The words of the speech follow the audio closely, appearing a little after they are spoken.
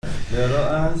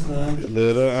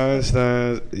Little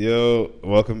Einstein. Yo,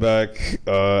 welcome back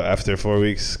after 4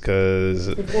 weeks.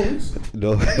 Cause 4 weeks?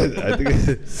 No, I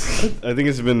think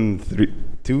it's been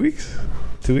 2 weeks.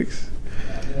 2 weeks,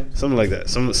 something like that.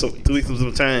 Some 2 weeks with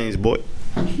some change, boy.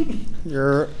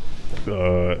 Yeah.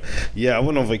 Yeah, I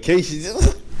went on vacation.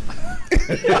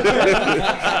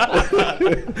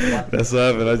 That's what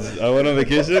happened. I went on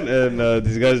vacation and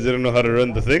these guys didn't know how to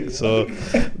run the thing, so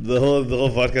the whole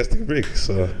podcast took a break.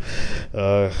 So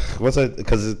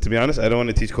because to be honest, I don't want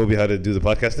to teach Kobe how to do the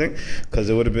podcasting because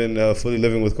it would have been fully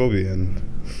living with Kobe, and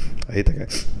I hate that guy.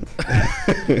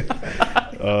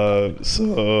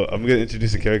 So I'm gonna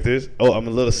introduce the characters. Oh, I'm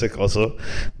a little sick also,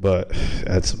 but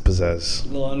I had some pizzazz. A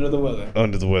little under the weather.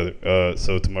 Under the weather.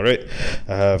 So to my right,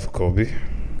 I have Kobe.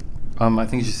 I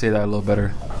think you should say that a little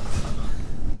better.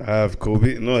 I have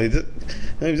Kobe. No, he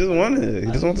doesn't want it. He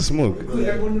doesn't want to smoke. Include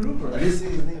everyone in the room, right?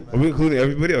 Are we including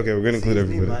everybody? Okay, we're gonna include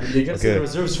everybody. You gotta say the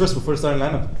reserves first before starting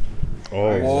lineup.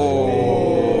 Okay,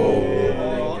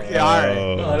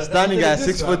 alright. Standing at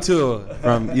 6'2"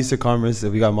 from Easter Commerce,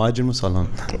 we got Majid Musallam.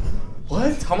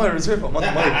 What? How am I reserved? I'm on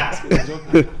the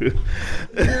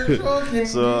mic.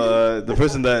 So the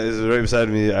person that is right beside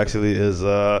me actually is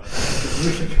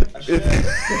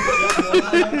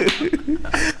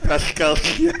Pascal.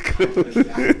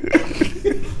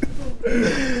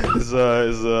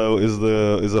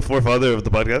 is the forefather of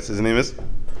the podcast. His name is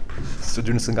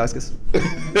Sudrun Sangaskis.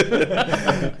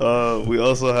 We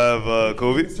also have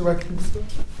Kobe.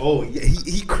 Oh, yeah,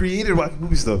 he created Wacky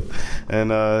Movie Stuff.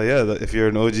 And if you're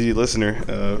an OG listener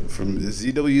from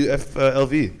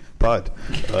ZWFLV pod,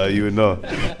 you would know.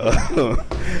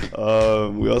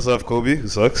 We also have Kobe, who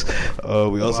sucks.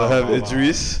 We also have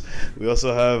Idris. We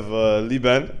also have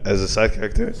Liban as a side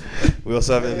character. We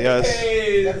also have Elias,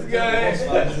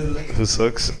 who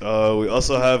sucks. We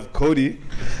also have Cody.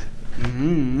 I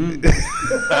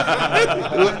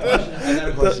got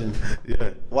a question.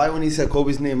 Yeah. Why when he said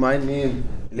Kobe's name, my name,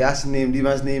 Elias' name,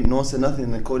 Liban's name, no one said nothing,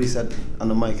 and then Cody said on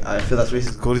the mic, I feel that's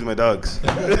racist. Cody's my dogs.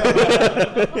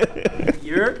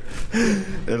 You're?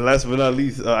 And last but not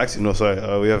least, actually no, sorry,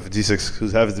 we have G6 who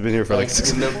hasn't been here for like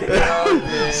 6 months.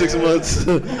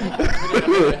 I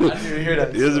didn't even hear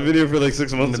that. He hasn't been here for like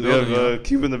 6 months. We have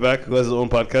Cube in the back who has his own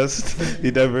podcast.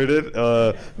 He diverted.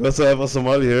 We also have a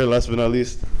Somali here, last but not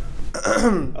least.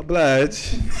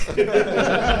 Oblige.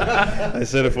 I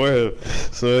said it for him.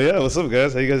 So yeah, what's up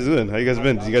guys? How you guys doing? How you guys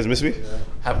been? Did you guys miss me?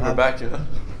 Happy we're back, yo.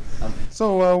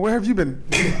 So, where have you been?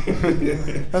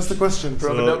 That's the question.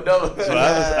 So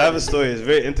I have a story. It's a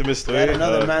very intimate story. Had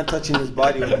another man touching his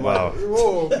body with a Wow.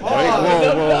 Whoa.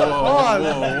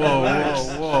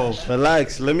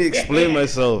 Relax. Let me explain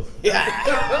myself.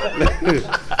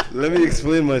 Let me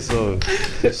explain myself.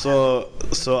 So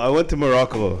I went to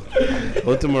Morocco.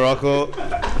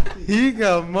 He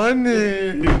got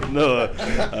money. No,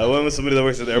 I went with somebody that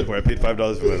works at the airport. I paid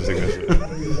 $5 for my ticket.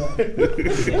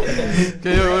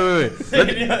 Okay, wait.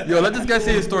 Let this guy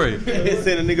say his story. He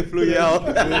said a nigga flew you out.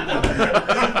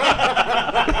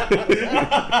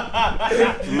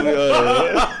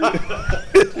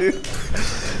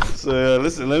 So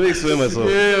listen, let me explain myself.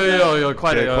 Yo,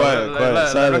 quiet. Quiet.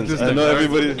 Silence. I know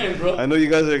everybody. I know you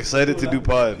guys are excited to do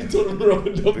pod.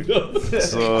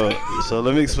 So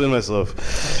let me explain myself.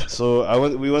 So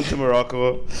we went to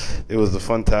Morocco. It was a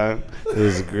fun time. It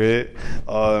was great.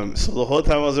 So the whole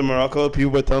time I was in Morocco,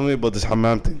 people were telling me about this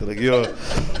hammam thing. They're like, yo,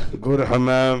 go to the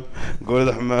hammam.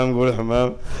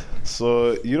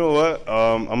 So you know what?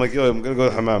 I'm like, yo, I'm gonna go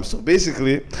to hammam. So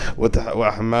basically, what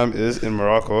hammam is in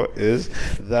Morocco is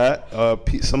that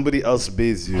somebody else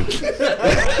bathes you,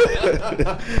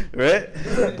 right?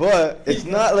 But it's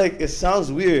not like it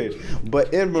sounds weird.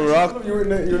 But in Morocco, You're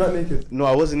not naked. no,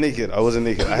 I wasn't naked. I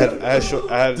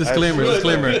had Disclaimer.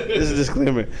 This is a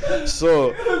disclaimer.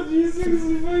 So.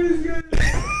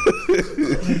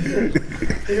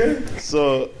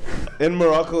 So in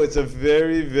Morocco, it's a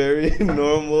very, very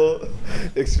normal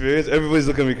experience. Everybody's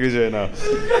looking at me crazy right now.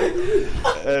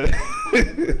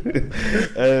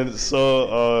 And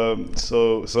so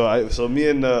me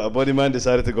and a buddy man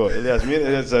decided to go. Elias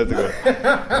decided to go.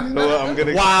 You know what? I'm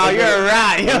gonna. Wow, you're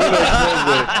right.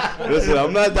 Listen,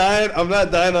 I'm not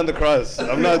dying on the cross. For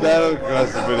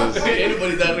this.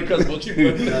 Anybody down the crust, won't you?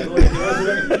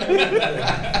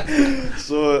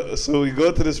 So we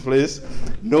go to this place.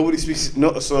 Nobody speaks.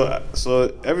 No.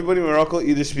 So everybody in Morocco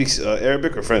either speaks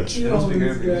Arabic or French. don't speak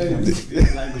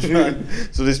Arabic.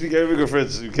 So they speak Arabic or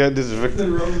French. You can't disrespect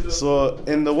them. So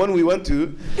in the one we went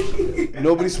to,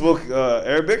 nobody spoke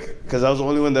Arabic because I was the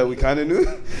only one that we kind of knew,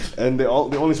 and they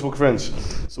only spoke French.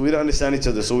 So we didn't understand each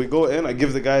other. So we go in. I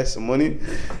give the guy some money,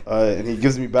 and he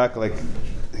gives me back like.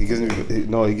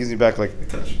 He gives me back like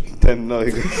 10. No,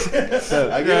 he gives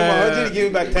 10. I gave him 100. He gave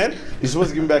me back 10. He's supposed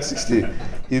to give me back 60.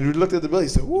 He looked at the bill. He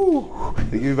said, "Woo!"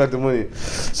 He gave me back the money.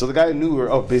 So the guy knew we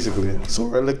were up basically.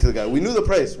 So I looked to the guy. We knew the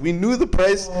price. We knew the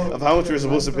price of how much we were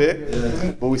supposed to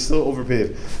pay, but we still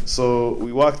overpaid. So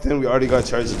we walked in. We already got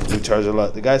charged. We charged a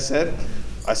lot. The guy said,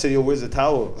 "I said, yo, where's the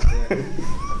towel?"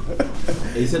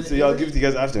 He said, so I'll give it to you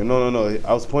guys after. No.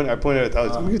 I pointed at the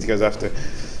towel. I'll give it to you guys after.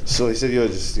 So he said, yo,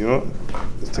 just,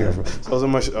 let's take it from. So I was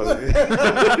on my No.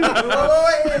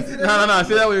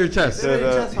 Say that with your chest.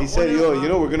 He said, yo,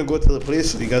 we're going to go to the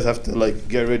place, so you guys have to,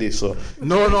 get ready. So.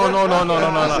 No.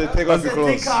 He said, take off your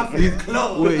clothes.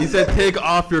 Wait, he said, take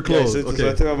off your clothes. Yeah, so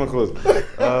I took off my clothes.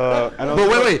 But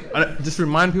wait. Just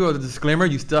remind people of the disclaimer,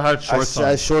 you still had shorts on. I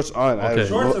had shorts on. Okay.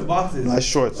 shorts or boxes? I had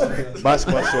shorts.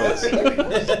 Basketball shorts. You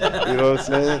know what I'm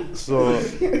saying? So,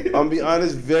 I'll be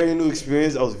honest, very new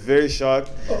experience. I was very shocked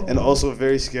and also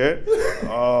very scared.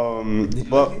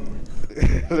 But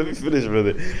let me finish,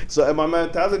 brother. So my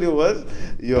mentality was,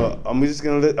 I'm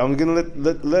gonna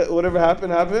let whatever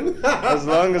happen, as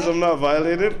long as I'm not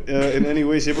violated in any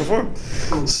way, shape, or form.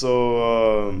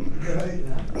 So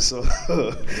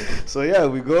yeah,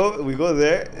 we go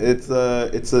there. It's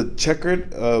a checkered,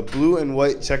 blue and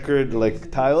white checkered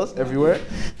tiles everywhere,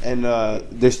 and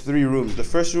there's 3 rooms. The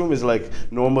first room is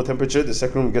normal temperature. The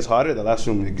second room gets hotter. The last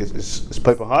room is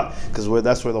piping hot because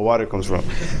that's where the water comes from.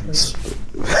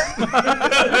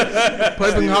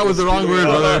 Piping hot was the wrong word,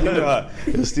 brother.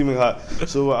 It was steaming hot.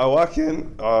 So I walk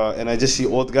in and I just see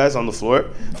old guys on the floor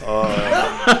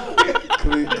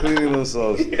cleaning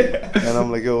themselves. And I'm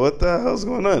like, yo, what the hell's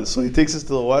going on? So he takes us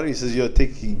to the water. He says,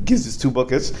 he gives us 2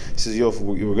 buckets. He says, yo,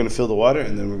 we're going to fill the water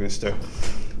and then we're going to start.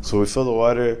 So we fill the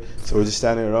water. So we're just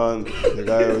standing around the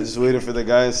guy. We're just waiting for the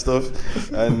guy and stuff.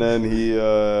 And then he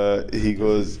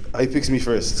goes. He picks me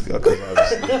first.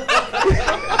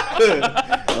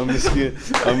 I'm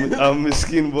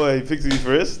miskin boy. He picked me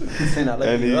first.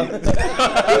 And he. Yo,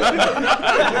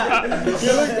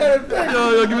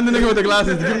 give me the nigga with the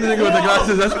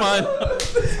glasses. That's fine.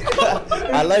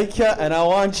 I like you and I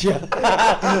want you.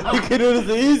 You can do this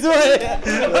the easy way.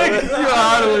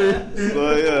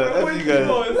 So yeah, F you guys.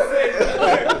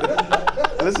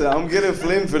 Listen, I'm getting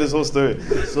flamed for this whole story.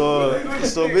 So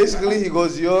basically he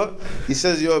goes, he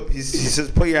says,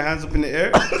 put your hands up in the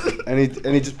air, and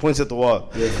he just points at the wall.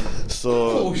 Yeah.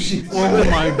 So. Oh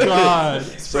my God.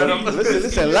 So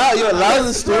listen, loud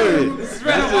the story. This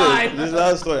is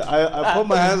loud story. I put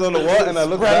my hands on the wall and I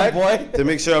look back to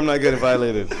make sure I'm not getting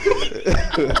violated.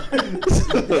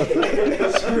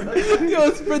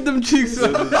 Yo, spread them cheeks.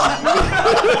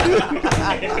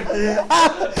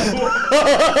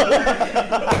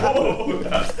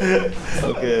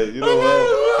 Okay, you know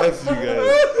what? F you guys.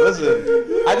 Listen.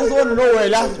 I just want to know where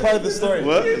last part of the story.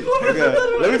 What?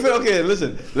 Okay.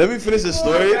 Listen. Let me finish the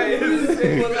story.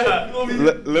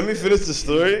 Let me finish the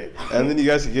story, and then you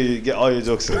guys can get all your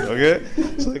jokes in. Okay?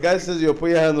 So the guy says, "Yo, put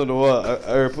your hands on the wall,"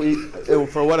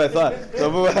 for what I thought. So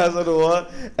I put my hands on the wall,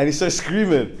 and he starts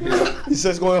screaming. He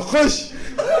starts going, "Hush!"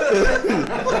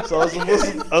 So I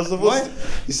was supposed.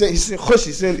 He said, "Hush!"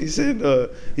 He said,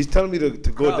 he's telling me to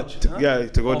go down.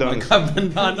 To go down. My God,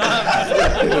 banana.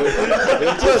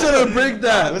 You should have break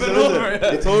that. Listen.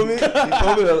 He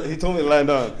told me to lie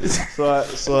down.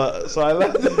 So I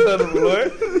laid down on the floor,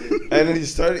 and then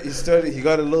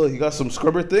he got some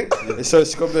scrubber thing. He started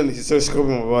scrubbing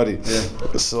my body.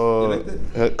 Yeah. So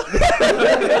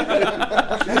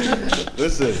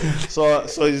listen.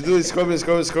 So he's doing scrubbing,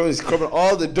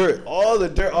 all the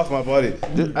dirt off my body.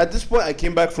 At this point, I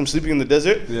came back from sleeping in the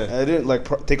desert. Yeah. And I didn't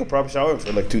take a proper shower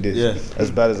for 2 days. Yeah. As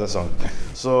bad as that sounds.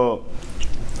 So.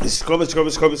 Scrub it.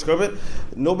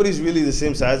 Nobody's really the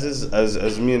same sizes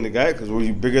as me and the guy because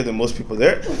we're bigger than most people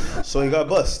there. So he got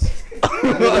bust. He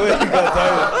got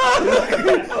tired.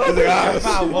 He's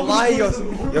like, well,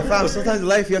 your fam, sometimes in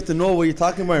life you have to know what you're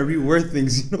talking about and reword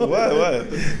things. You know? What?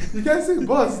 You can't say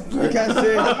bust. You can't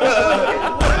say.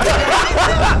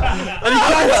 And you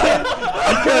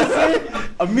can't say.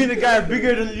 I mean, the guy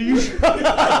bigger than you.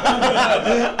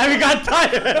 And we got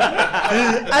tired.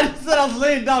 I just said I was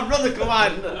laying down, brother. Come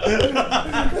on.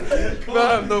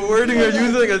 Man, the wording you're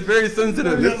using is very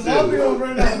sensitive. You know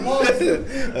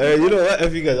what?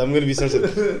 F you guys, I'm gonna be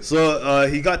sensitive. So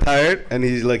he got tired and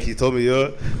he told me,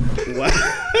 yo, what?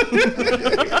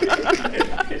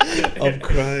 I'm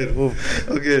crying. Oh.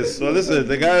 Okay, so listen,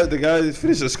 the guy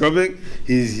finished the scrubbing.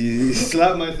 He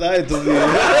slapped my thigh and told me.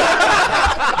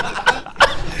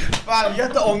 Man, you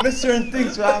have to omit certain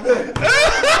things, man. He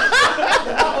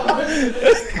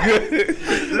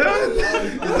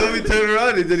told me turn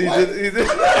around. He did.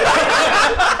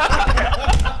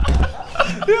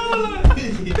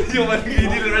 Yo, man, you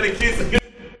need to write a case.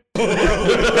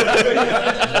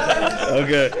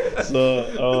 Okay,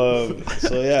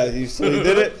 so yeah, he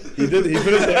did it. He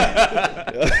finished it.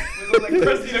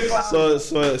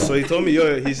 So he told me,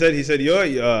 he said,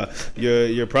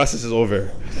 your process is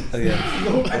over.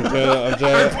 I'm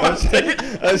trying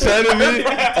to be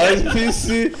as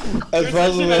PC as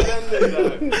possible.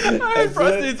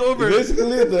 Prostate's over.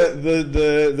 Basically,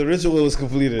 the ritual was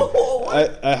completed.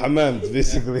 I hammammed,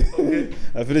 basically.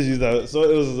 I finished using that. So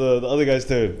it was the other guy's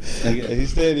turn. And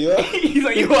he's saying, He's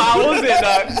like, yo, how was it,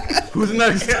 dog? Who's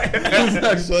next?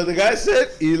 So the guy said,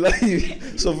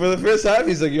 so for the first time,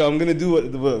 he's like, yo, I'm going to do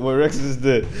what Rex just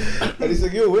did. And he's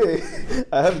like, yo, wait,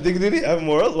 I have dignity, I have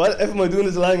morals. Why the F am I doing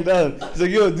this lying down? He's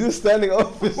like, yo, do standing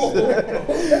up. But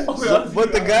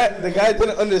the guy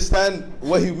didn't understand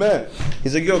what he meant.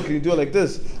 He's like, yo, can you do it like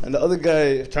this? And the other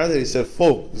guy translated, he said,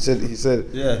 folk. He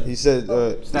said,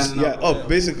 up,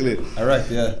 basically. All right,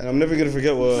 yeah. And I'm never gonna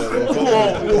forget what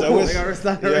I wish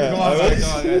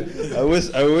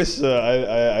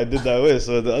I did that way.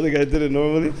 So the other guy did it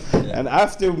normally, and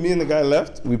after me and the guy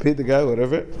left, we paid the guy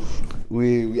whatever.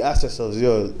 We asked ourselves,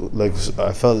 yo, like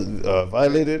I felt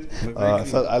violated.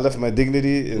 I left my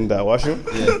dignity in that washroom.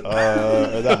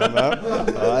 Or that hammam.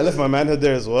 I left my manhood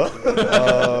there as well.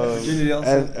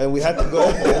 And we had to go.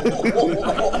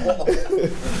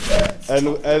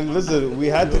 and listen, we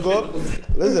had to go.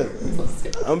 Listen,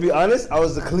 I'm gonna be honest. I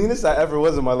was the cleanest I ever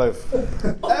was in my life.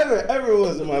 Ever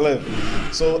was in my life.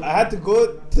 So I had to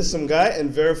go to some guy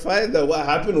and verify that what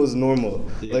happened was normal.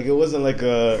 Like it wasn't like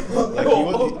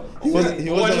he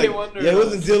wasn't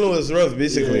dealing with us rough,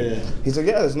 basically. Yeah. He's like,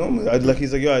 yeah, it's normal.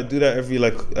 He's like, yo, I do that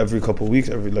every couple of weeks,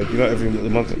 every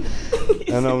month.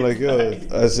 And I'm like, yo,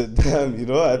 I said, damn,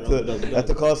 I had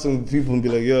to call some people and be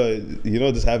like, yo,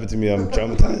 this happened to me. I'm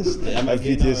traumatized. I have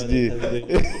PTSD.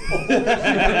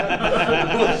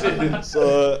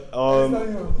 So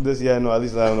at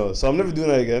least I don't know. So I'm never doing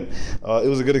that again. It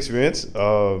was a good experience.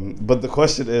 But the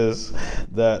question is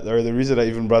the reason I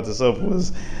even brought this up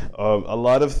was a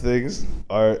lot of things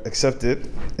are accepted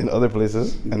in other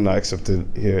places and not accepted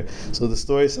here. So the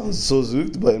story sounds so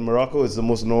zooked, but in Morocco it's the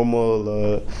most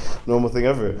normal thing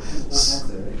ever.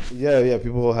 Yeah,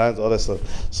 people hold hands, all that stuff.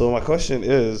 So my question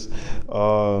is,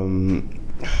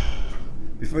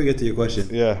 before we get to your question,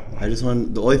 yeah,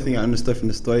 the only thing I understood from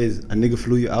the story is a nigga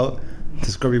flew you out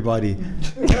to scrub your body.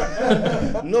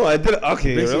 No, I did.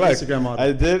 Okay, basically relax. Instagram model.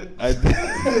 I did.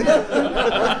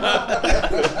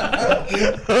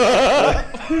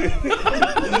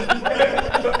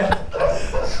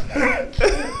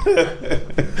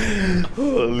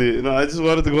 Holy, no, I just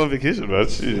wanted to go on vacation, man.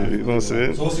 You know what I'm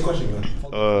saying? So what's the question, man?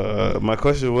 My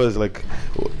question was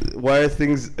why are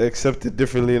things accepted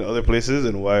differently in other places,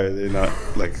 and why are they not?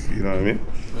 You know what I mean?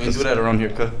 We do that around here,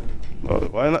 cuz.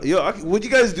 Why not? Yo, would you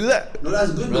guys do that? No,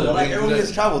 that's good though. Everyone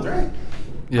gets traveled, right?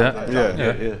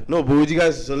 Yeah. No, but would you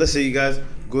guys? So let's say you guys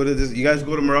go to this. You guys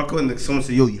go to Morocco, and someone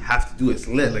say, "Yo, you have to do it. It's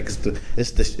lit. It's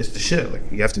the shit.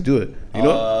 You have to do it." You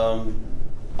know?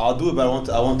 I'll do it, but I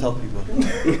won't tell people.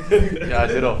 Yeah, I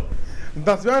did all.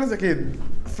 Now, to be honest, okay,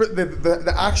 for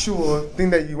the actual thing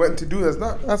that you went to do,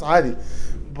 that's highly,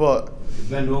 but.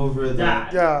 Bend over.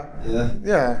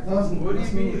 Yeah. What do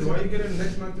you mean? Why you getting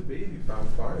next month to bathe? You found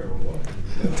fire or what?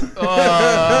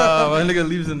 My nigga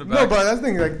leaves in the back. No, but that's the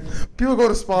thing. People go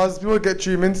to spas, people get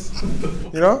treatments,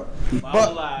 But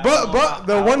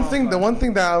the one thing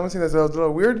that I was saying that's a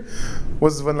little weird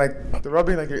was when the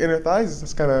rubbing your inner thighs.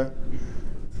 It's kind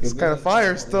of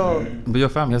fire still. But your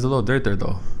fam, he has a little dirt there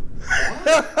though. I did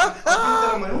that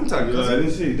on my own time. I didn't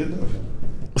see you did that.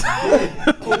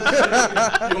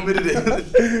 You omitted it.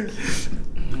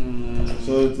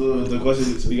 So the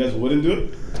question is, so you guys wouldn't do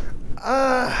it?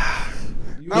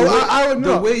 I would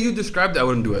know. The way you described it, I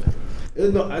wouldn't do it.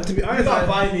 No, to be honest,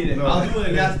 I'll do it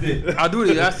and that's it. I'll do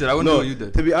it. That's it. I wouldn't do what you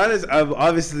did. To be honest, I've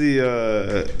obviously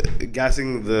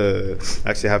gassing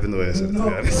actually happened the way I said it. To be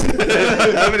honest,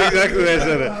 happened exactly the way I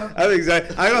said it.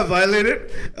 I got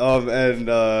violated, and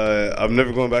I'm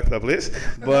never going back to that place.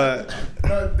 But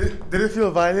did it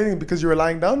feel violating because you were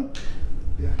lying down?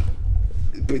 Yeah.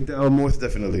 Most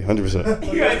definitely,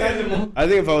 100%. I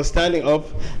think if I was standing up,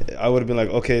 I would have been like,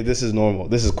 okay, this is normal,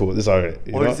 this is cool, this is alright.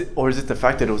 Or is it the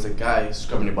fact that it was a guy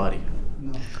scrubbing your body?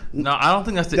 No, I don't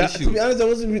think that's the issue. To be honest,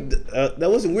 that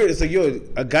wasn't weird. It's like, yo,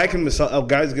 a guy's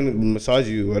gonna massage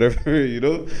you, whatever,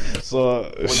 So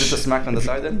was it a smack on the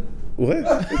side then? What?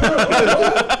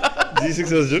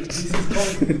 G6 was jokes?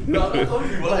 No, you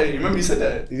remember you said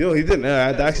that? Yo, he didn't.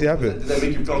 That actually happened. Did that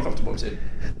make you feel uncomfortable?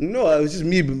 No, it was just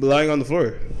me lying on the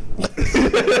floor.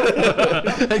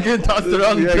 And getting tossed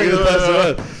around. Yeah, getting tossed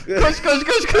around.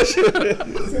 Kush.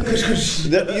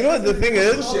 You know what the thing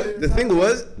is? The thing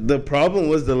was, the problem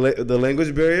was the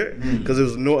language barrier, because there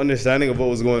was no understanding of what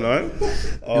was going on. He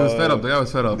was fed up. The guy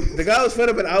was fed up. The guy was fed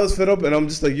up and I was fed up, and I'm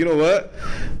just like, you know what?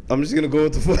 I'm just gonna go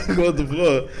with the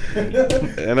flow,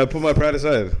 and I put my pride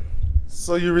aside.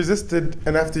 So you resisted,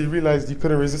 and after you realized you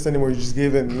couldn't resist anymore, you just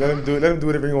gave in. Let him do it. Let him do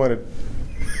whatever he wanted.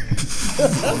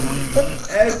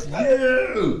 F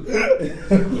you!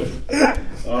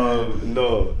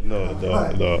 No.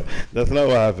 That's not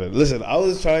what happened. Listen, I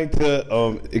was trying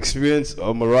to experience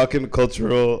a Moroccan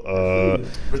cultural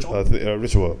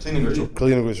ritual.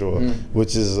 Cleaning ritual,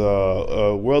 which is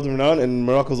world renowned, and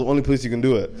Morocco is the only place you can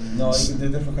do it. No, it's a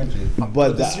different country.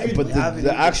 But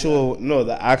the actual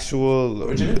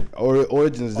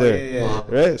origins there,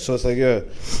 right? So it's like,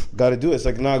 gotta do it.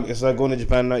 It's like going to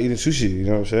Japan and not eating sushi. You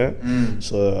know what I'm saying?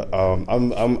 So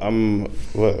I'm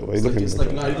what are you looking at? It's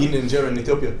like not eating injera in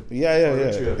Ethiopia. Yeah.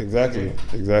 Exactly.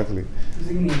 Yeah,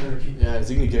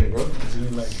 Zigni gang, bro.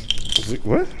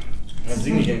 What?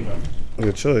 Zigni gang, bro.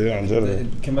 Yeah, chill, Angela.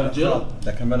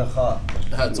 كمال خاء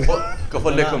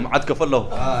كفل لكم عاد كفل له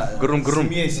قرم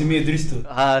سمية دريستو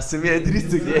سمية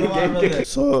دريستو.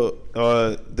 So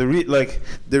the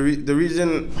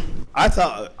reason I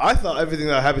thought everything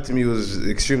that happened to me was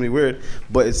extremely weird,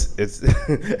 but it's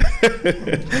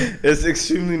it's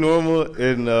extremely normal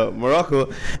in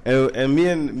Morocco, and me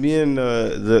and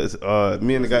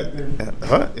the guy,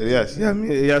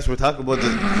 yes, we're talking about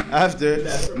this after,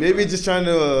 maybe just trying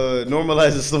to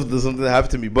normalize the stuff, something that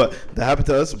happened to me, but that happened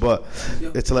to us, but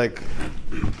it's like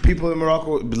people in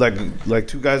Morocco, like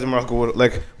two guys in Morocco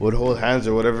would hold hands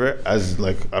or whatever, as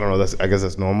like, I don't know, I guess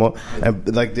that's normal,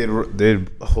 and like they'd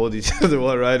hold each other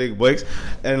while riding bikes,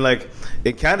 and like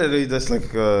in Canada that's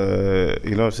like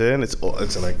you know what I'm saying, it's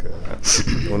like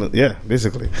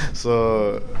basically.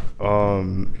 So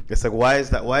it's like,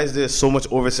 why is there so much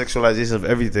over sexualization of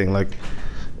everything, like,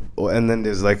 and then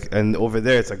there's like, and over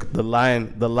there it's like the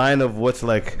line of what's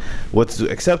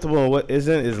acceptable and what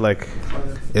isn't is like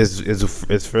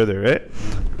is further, right?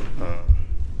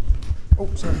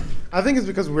 Sorry. I think it's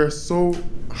because we're so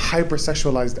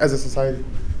hypersexualized as a society.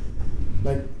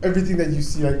 Like everything that you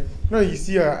see, like, you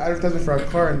see an advertisement for a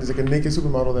car and there's like a naked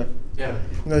supermodel there. Yeah.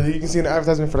 You can see an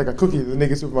advertisement for like a cookie, the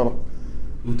naked supermodel.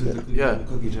 Yeah.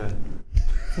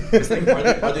 It's like,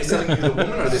 are they selling you the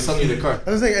woman or are they selling you the car?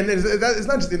 I was saying, and it's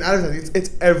not just in advertising;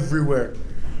 it's everywhere.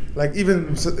 Like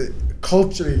even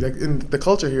culturally, like in the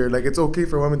culture here, like it's okay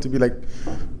for women to be like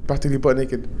practically butt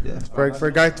naked. Yeah. For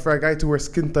a guy to wear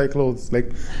skin tight clothes,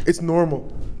 like it's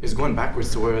normal. It's going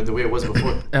backwards to the way it was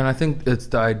before. And I think it's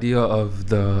the idea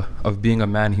of being a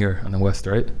man here in the West,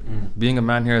 right? Being a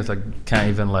man here is like can't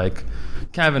even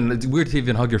it's weird to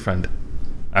even hug your friend.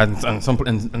 And some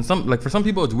like for some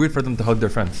people it's weird for them to hug their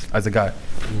friends as a guy.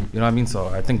 You know what I mean? So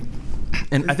I think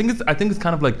it's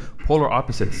kind of like polar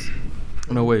opposites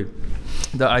in a way.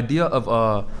 The idea of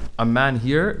a man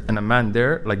here and a man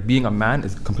there, like being a man,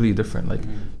 is completely different. Like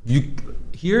you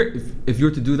here, if you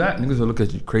were to do that, niggas will look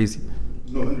at you crazy.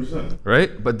 No, 100%.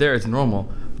 Right? But there it's normal.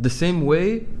 The same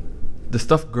way the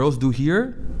stuff girls do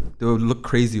here, they would look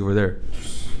crazy over there.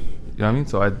 You know what I mean?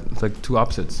 So it's like two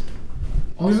opposites.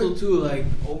 Also too, like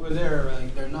over there,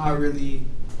 like they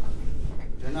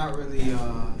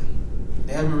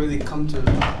haven't really come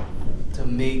to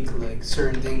make like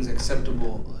certain things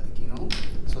acceptable, like, you know,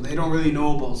 so they don't really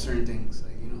know about certain things,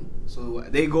 like, you know, so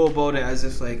they go about it as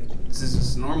if like this is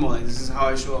just normal, like this is how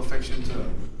I show affection to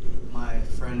my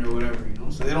friend or whatever, you know,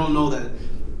 so they don't know that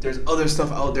there's other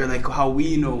stuff out there like how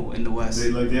we know in the West.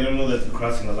 They don't know that they're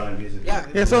crossing the line,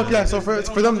 basically. So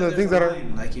for them the things that are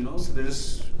like, you know, so they're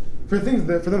just for them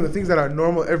the things that are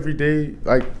normal everyday,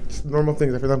 like normal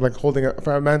things, like for example, like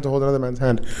for a man to hold another man's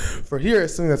hand. For here,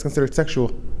 it's something that's considered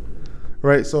sexual,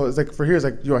 right? So it's like for here, it's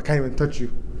like, I can't even touch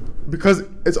you, because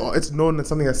it's known as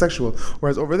something that's sexual.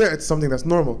 Whereas over there, it's something that's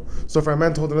normal. So for a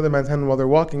man to hold another man's hand while they're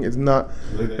walking, it's not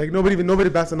like nobody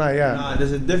bats an eye. Yeah. Nah,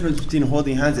 there's a difference between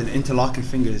holding hands and interlocking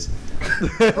fingers.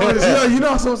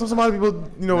 Some other people,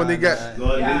 when they get,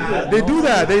 they do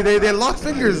that. They lock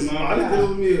fingers. You know what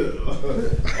I'm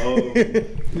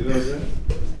saying?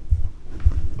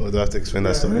 Oh, do I have to explain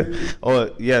that story?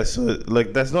 Oh, yeah. So like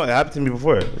it happened to me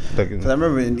before. Like, I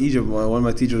remember in Egypt, one of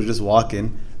my teachers was just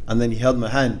walking, and then he held my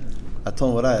hand. I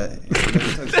told him how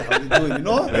you doing, you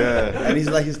know? Yeah. And he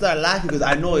started laughing because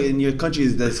I know in your country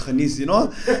there's khanis, you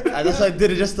know? And that's why I did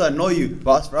it, just to annoy you.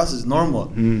 But for us, it's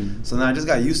normal. So then I just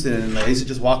got used to it, and I used to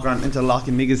just walk around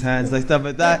interlocking niggas' hands, like stuff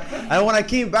like that. And when I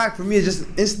came back, for me, it's just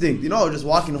instinct, you know? Just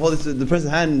walking, holding the person's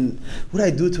hand. What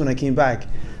did I do to when I came back?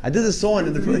 I did this so I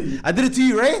did it to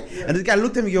you, right? And this guy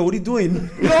looked at me, yo, what are you doing?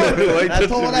 You know? And I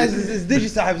told him, it's digi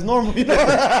sahib, it's normal, you know?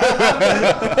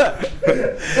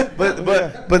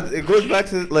 But it goes back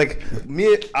to like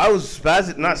me. I was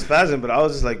not spazzing, but I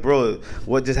was just like, bro,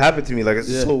 what just happened to me? Like, it's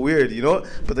so weird, you know.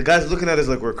 But the guy's looking at us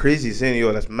like we're crazy, saying,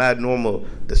 yo, that's mad normal.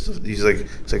 This stuff. He's like,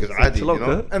 it's adi, you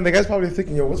know. And the guy's probably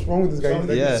thinking, yo, what's wrong with this guy?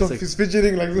 He's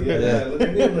fidgeting like. Look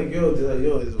at me, I'm like, yo,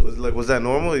 was that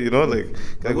normal? You know, like,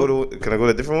 can I go to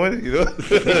a different one? You know.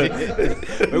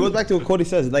 It goes back to what Cody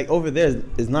says. Like over there,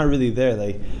 it's not really there.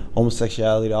 Like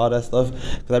homosexuality, all that stuff.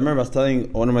 Because I remember I was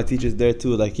telling one of my teachers there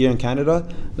too. Like here in Canada,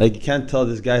 like you can't tell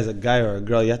this guy's a guy or a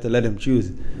girl. You have to let him choose.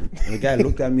 And the guy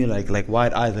looked at me like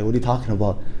wide eyes. Like, what are you talking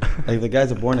about? Like the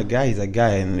guy's born a guy, he's a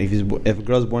guy, and if a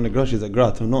girl's born a girl, she's a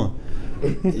girl. So no.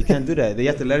 You can't do that. They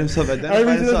have to let himself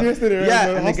identify himself. Yesterday, yeah,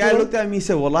 right? And the guy looked at me and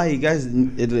said, "Wallahi, guys,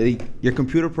 your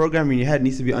computer program in your head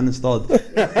needs to be uninstalled."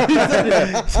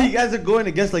 See, you guys are going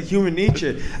against like human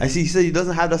nature. I see. He said he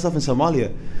doesn't have that stuff in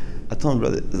Somalia. I told him,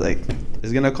 brother, it's like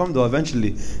it's gonna come though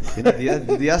eventually. You know,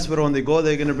 the diaspora, when they go,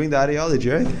 they're gonna bring the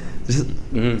ideology, right? I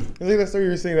think that story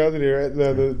you were saying the other day, right?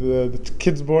 The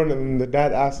kid's born and the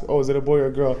dad asks, "Oh, is it a boy or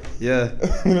a girl?" Yeah.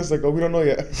 And it's like, "Oh, we don't know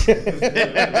yet."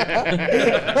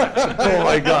 Oh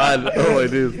my god. Oh my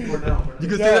dude. You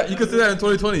could say that. You could say that in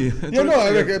 2020. Yeah, no.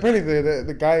 Like, apparently,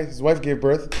 the guy, his wife gave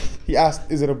birth. He asked,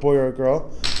 "Is it a boy or a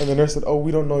girl?" And the nurse said, "Oh,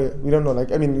 we don't know yet. We don't know."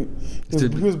 Like, I mean, he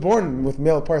was born with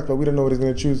male parts, but we don't know what he's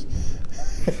gonna choose.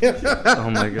 Oh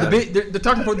my god. They're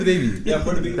talking for the baby. Yeah,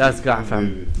 for the baby. That's God,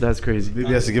 fam. That's crazy.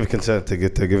 Baby has to give consent to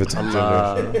give it to him.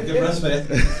 Yeah.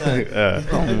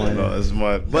 Oh my god, it's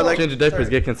mad. But like, change the diapers,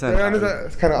 get consent.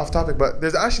 It's kind of off topic, but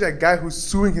there's actually that guy who's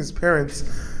suing his parents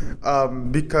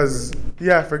because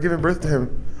for giving birth to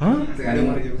him. Huh? I didn't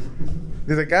want to give.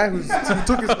 There's a guy who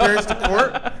took his parents to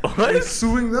court and he's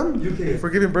suing them for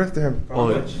giving birth to him. Oh,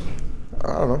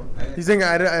 I don't know. He's saying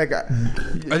Are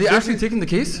they actually taking the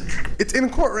case? It's in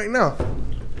court right now.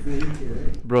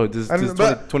 bro, this is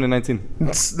 2019.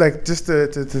 It's like just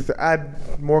to add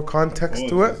more context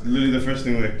to it. Literally the first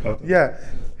thing that popped up. Yeah.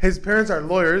 His parents are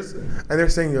lawyers, and they're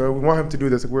saying, "Yo, we want him to do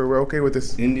this. Like, we're okay with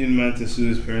this." Indian man to sue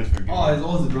his parents for giving. Oh, it's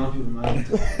always the brown people, man.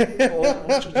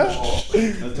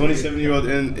 A 27-year-old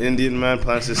Indian man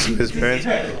plans to sue his parents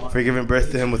for giving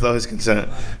birth to him without his consent.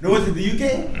 No, it's in the UK?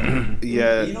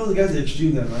 Yeah. You know the guys are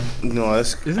extreme there, man. No,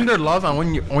 that's... Isn't there laws on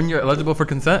when you're eligible for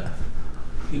consent?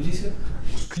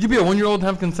 Could you be a 1-year-old and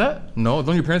have consent? No,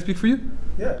 don't your parents speak for you?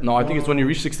 Yeah. No, I think it's when you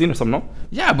reach 16 or something, no?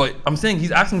 Yeah, but I'm saying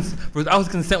he's asking for without his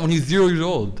consent when he's 0 years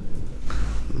old.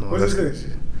 No, that's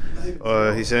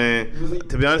he's saying,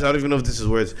 to be honest, I don't even know if this is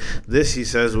words. This, he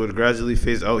says, would gradually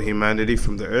phase out humanity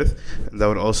from the earth, and that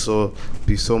would also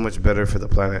be so much better for the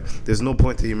planet. There's no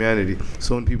point to humanity.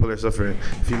 So many people are suffering.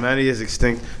 If humanity is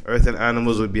extinct, earth and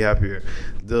animals would be happier.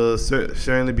 They'll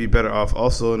certainly be better off.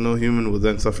 Also, no human will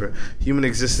then suffer. Human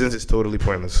existence is totally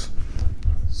pointless.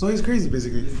 So he's crazy,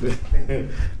 basically.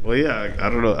 Well, yeah, I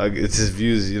don't know. It's his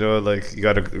views, you know, like, you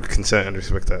gotta consent and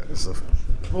respect that and stuff.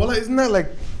 Well, like, isn't that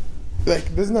like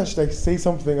doesn't that like say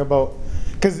something about?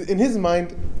 Because in his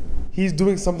mind, he's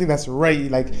doing something that's right.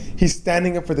 Like he's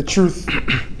standing up for the truth.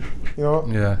 You know.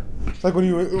 Yeah. It's like when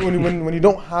you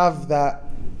don't have that,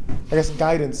 I guess,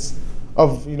 guidance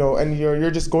of, you know, and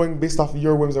you're just going based off of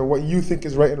your whims or what you think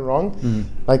is right and wrong.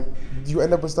 Like you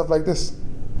end up with stuff like this.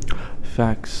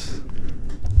 Facts.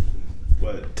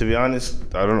 But to be honest,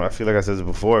 I don't know. I feel like I said this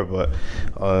before, but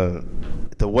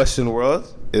the Western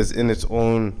world is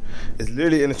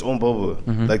literally in its own bubble.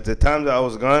 Like the time that I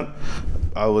was gone,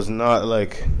 I was not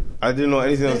like, I didn't know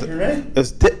anything else.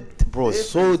 It's bro, it's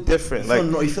so different. Like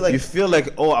you feel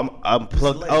like oh, I'm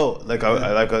plugged out. Like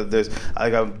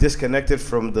I'm disconnected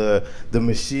from the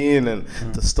machine and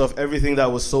the stuff. Everything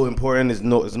that was so important is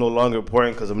no longer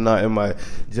important because I'm not in my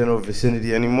general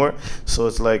vicinity anymore. So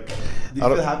it's like, Do you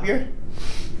feel happier?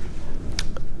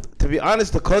 To be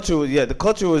honest, the culture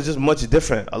was just much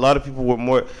different. A lot of people were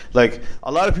more like,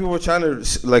 trying to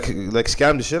like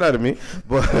scam the shit out of me,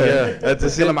 but at the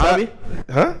same time,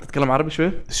 تتكلم عربي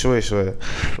شوية؟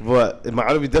 but my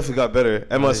Arabic definitely got better,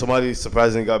 and my Somali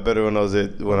surprisingly got better when I was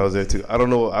there too. I don't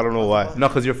know why. No,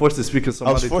 because you're forced to speak in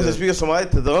Somali. I was forced to speak in Somali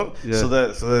to them, so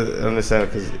that I understand,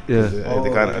 because they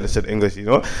kind of understood English, you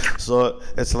know. So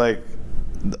it's like,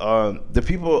 the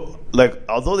people, like,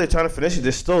 although they're trying to finish it,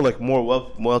 they're still like more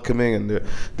welcoming, and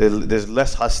there's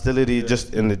less hostility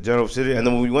just in the general city. And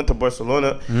then when we went to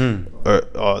Barcelona,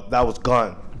 that was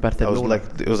gone. That was like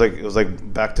it was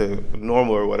like back to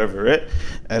normal or whatever, right?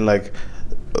 And like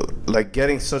like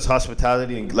getting such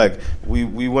hospitality, and like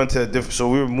we went to a different, so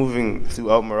we were moving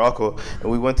throughout Morocco,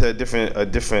 and we went to a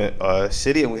different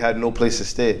city, and we had no place to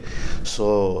stay.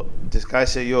 So this guy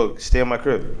said, yo, stay in my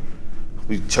crib.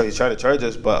 He tried to charge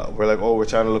us, but we're like, oh, we're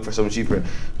trying to look for something cheaper.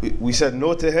 We said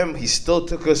no to him. He still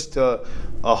took us to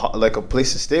a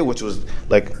place to stay, which was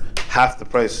like half the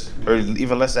price, or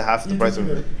even less than half the price.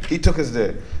 He took us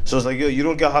there. So it's like, yo, you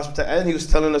don't get hospitality. And he was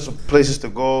telling us places to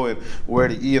go and where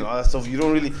to eat and all that stuff. You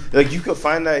don't really, like, you could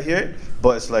find that here,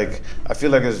 but it's like, I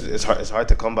feel like it's hard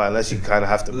to come by unless you kind of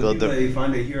have to build the people that you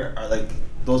find it here are like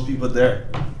those people there.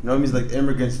 You know what I mean? It's like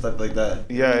immigrants, stuff like that.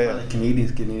 Yeah. Like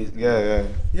Canadians. Yeah.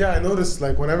 Yeah, I noticed,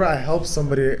 like, whenever I help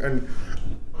somebody, and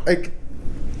like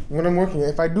when I'm working,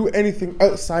 if I do anything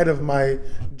outside of my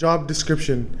job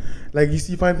description, like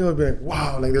you find people be like,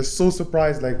 wow, like they're so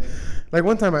surprised. Like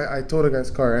one time I towed a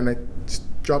guy's car and I just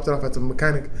dropped it off at the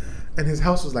mechanic, and his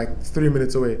house was like 3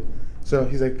 minutes away. So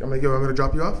he's like, I'm like, yo, I'm gonna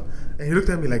drop you off, and he looked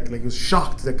at me like he was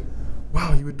shocked. He's like,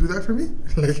 wow, you would do that for me?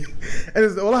 Like, and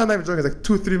it's all I'm not even joking. It's like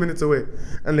 2-3 minutes away,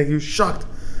 and like he was shocked.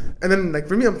 And then like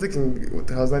for me, I'm thinking, what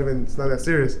the hell? It's not that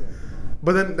serious.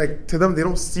 But then like to them, they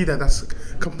don't see that that's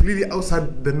completely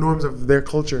outside the norms of their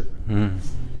culture. And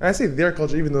I say their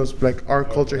culture, even though it's like our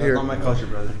culture here. Not my culture,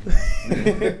 brother.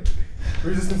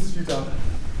 Resistance is futile.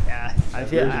 Yeah, I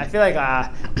feel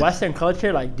like Western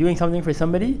culture, like doing something for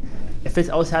somebody, if it's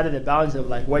outside of the bounds of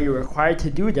like what you're required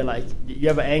to do, they're like, you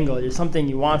have an angle, there's something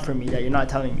you want from me that you're not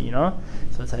telling me, you know?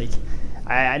 So it's like,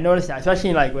 I noticed that,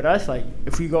 especially like with us, like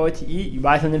if we go out to eat, you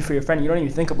buy something for your friend, you don't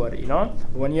even think about it, you know?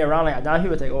 But when you're around like down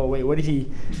here, it's like, oh wait, what did he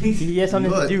has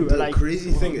something to do? The like,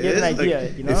 crazy thing is, an idea,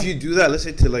 like, you know? if you do that, let's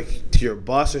say to your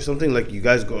boss or something, like you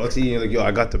guys go out to eat and you're like, yo,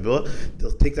 I got the bill,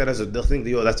 they'll take that they'll think,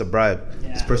 yo, that's a bribe.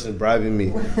 Yeah. This person's bribing me.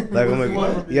 Like I'm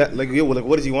like, yeah, like yo, like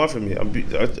what does he want from me? I'm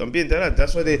being dead.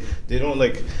 That's why they don't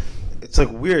like. It's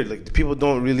like weird, like people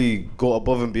don't really go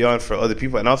above and beyond for other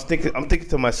people. And I'm thinking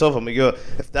to myself, I'm like, yo,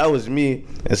 if that was me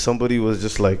and somebody was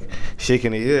just like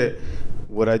shaking a head,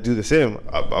 would I do the same?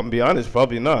 I'm be honest,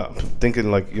 probably not. I'm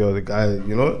thinking like, yo, the guy,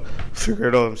 you know, figure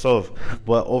it out himself.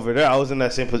 But over there, I was in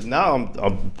that same place. Now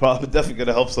I'm probably definitely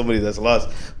gonna help somebody that's lost.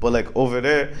 But like over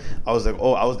there, I was like,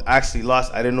 oh, I was actually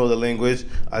lost. I didn't know the language.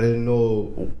 I didn't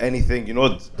know anything. You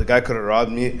know, the guy could have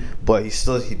robbed me, but he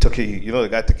took it. You know, the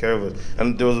guy took care of us.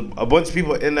 And there was a bunch of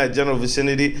people in that general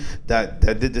vicinity that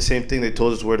did the same thing. They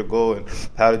told us where to go and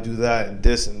how to do that and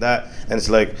this and that. And it's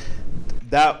like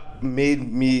that made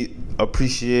me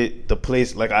appreciate the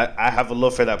place. Like I have a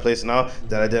love for that place now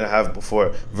that I didn't have before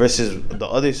versus the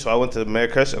others. So I went to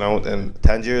Marrakesh and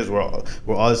Tangiers were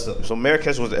all this stuff. So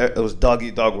Marrakesh was dog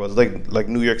eat dog world. It was like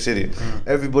New York City.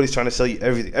 Everybody's trying to sell you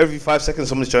everything. Every 5 seconds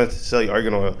somebody's trying to sell you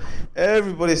argan oil.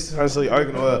 Everybody's trying to sell you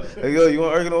argan oil. Like, yo, you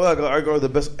want argan oil? I got argan oil, the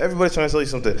best. Everybody's trying to sell you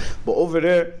something. But over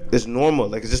there it's normal.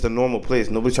 Like it's just a normal place.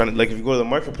 Nobody's trying to, like if you go to the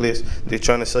marketplace, they're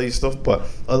trying to sell you stuff. But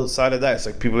outside of that, it's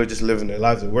like people are just living their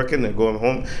lives. They're working, they're going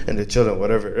home, and they're chilling,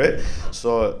 whatever, right?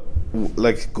 So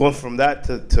like going from that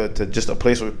to just a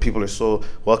place where people are so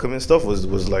welcoming and stuff was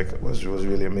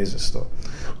really amazing stuff.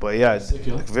 But yeah, it's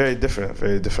like very different.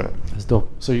 That's dope.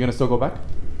 So you're gonna still go back?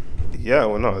 Yeah,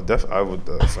 well, no, I would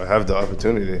if I have the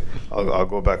opportunity, I'll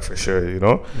go back for sure. You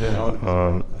know,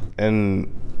 Yeah. And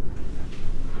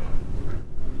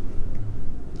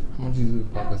How much do you do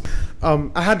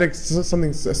podcast? I had like a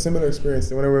similar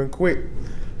experience when I were in Kuwait.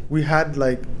 We had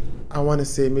like, I want to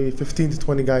say maybe 15 to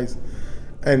 20 guys,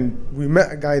 and we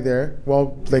met a guy there.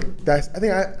 Well, like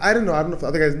I don't know if the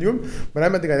other guys knew him, but I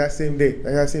met the guy that same day,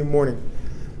 like that same morning,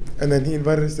 and then he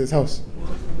invited us to his house.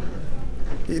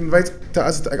 He invites to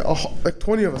us like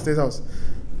 20 of us to his house,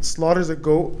 slaughters a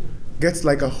goat, gets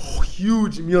like a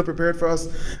huge meal prepared for us,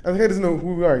 and the guy doesn't know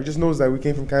who we are. He just knows that we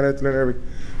came from Canada to learn Arabic,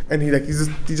 and he just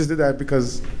did that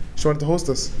because he wanted to host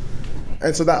us.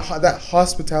 And so that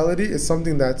hospitality is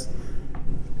something that's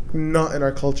not in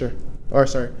our culture, or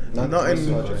sorry, not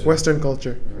in Western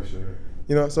culture.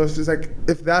 You know, so it's just like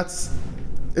if that's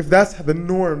the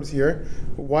norms here,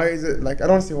 why is it like, I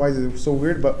don't want to say why is it so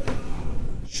weird, but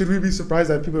should we be surprised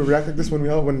that people react like this when we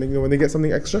help, when they get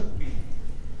something extra?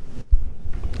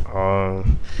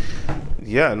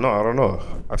 Yeah, no, I don't know.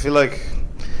 I feel like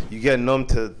you get numb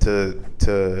to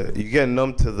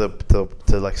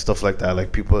like stuff like that,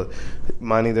 like people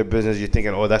minding their business. You're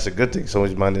thinking, oh, that's a good thing,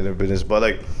 someone's minding their business. But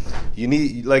like, you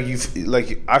need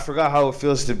I forgot how it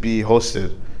feels to be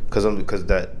hosted, because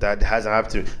that hasn't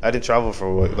happened to me. I didn't travel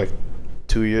for like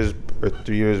 2 years or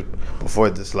 3 years before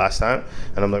this last time,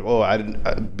 and I'm like, oh,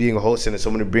 being a host and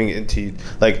somebody bringing it into you,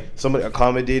 like somebody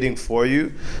accommodating for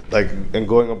you, like, and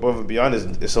going above and beyond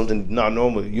is something not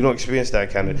normal. You don't experience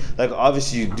that kind of, like,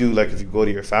 obviously you do, like, if you go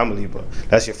to your family, but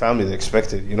that's your family, they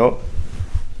expect it, you know?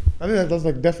 I think that's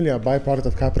like definitely a byproduct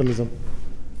of capitalism.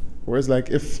 Whereas like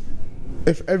if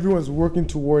everyone's working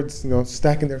towards, you know,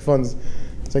 stacking their funds,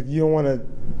 it's like you don't want to,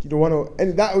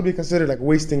 and that would be considered like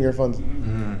wasting your funds.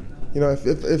 You know,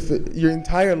 if your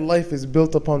entire life is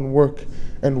built upon work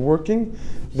and working,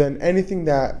 then anything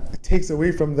that takes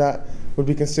away from that would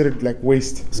be considered like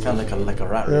waste. It's kind of like a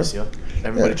rat race, yo.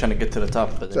 Everybody trying to get to the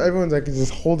top, but so everyone's like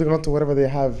just holding on to whatever they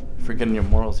have, forgetting your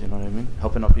morals. You know what I mean?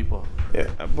 Helping out people. Yeah,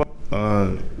 but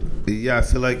yeah, I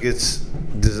feel like it's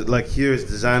like here it's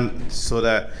designed so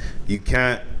that you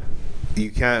can't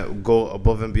go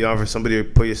above and beyond for somebody or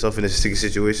put yourself in a sticky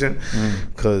situation,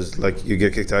 because like you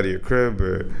get kicked out of your crib,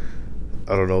 or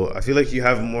I don't know. I feel like you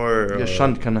have more. You're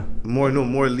shunned, kind of.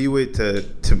 More leeway to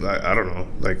I don't know,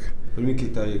 like. What do you mean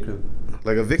kicked out of your crib?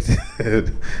 Like evicted.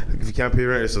 Like if you can't pay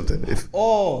rent or something.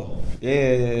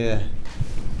 Yeah.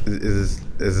 Is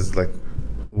this like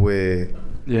way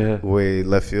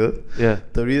left field? Yeah.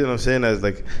 The reason I'm saying that is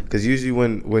like, because usually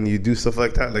when you do stuff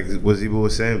like that, like what Zibo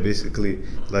was saying, basically,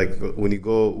 like when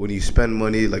you spend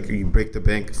money, like you break the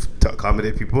bank to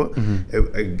accommodate people,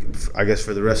 I guess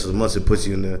for the rest of the months it puts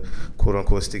you in a quote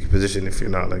unquote sticky position if you're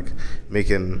not like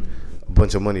making a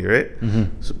bunch of money, right?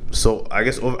 So I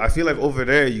guess I feel like over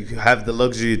there you have the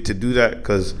luxury to do that,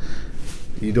 because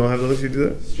you don't have the luxury to do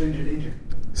that.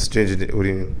 Stranger danger. What do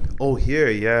you mean? Oh, here,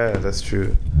 yeah, that's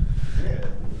true. Okay.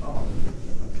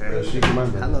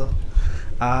 Hello.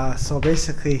 So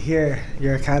basically here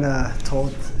you're kind of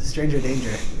told stranger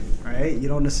danger, right? You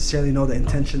don't necessarily know the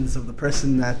intentions of the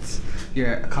person that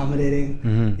you're accommodating.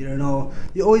 You don't know.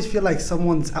 You always feel like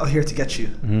someone's out here to get you,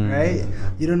 right?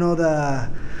 You don't know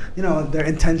their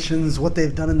intentions, what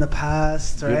they've done in the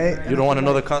past, right? You don't want to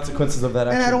know the consequences of that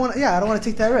action. And I don't want to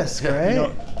take that risk, right? You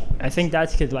know, I think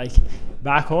that's because like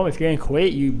back home, if you're in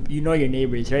Kuwait, you know your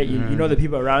neighbors, right? You know the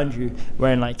people around you.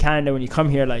 Where in like Canada, when you come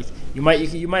here, like you might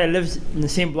have lived in the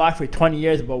same block for 20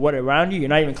 years, but what around you, you're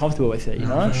not even comfortable with it. You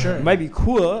know, for sure. It might be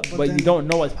cool, but you don't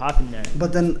know what's popping there.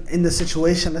 But then in the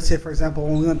situation, let's say for example,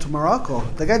 when we went to Morocco,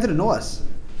 the guy didn't know us,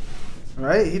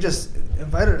 right? He just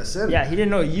invited us in. Yeah, he didn't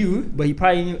know you, but he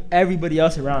probably knew everybody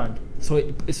else around.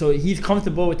 So he's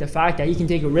comfortable with the fact that he can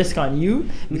take a risk on you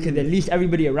because at least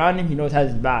everybody around him, he knows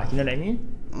has his back. You know what I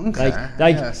mean? Okay.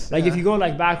 If you go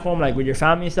like back home, like with your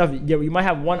family and stuff, you might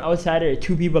have one outsider or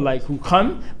two people like who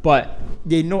come, but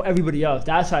they know everybody else.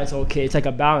 That's why it's okay. It's like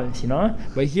a balance, you know.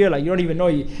 But here, like you don't even know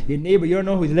your neighbor. You don't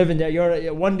know who's living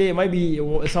there. One day it might be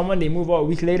someone, they move out a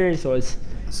week later, so it's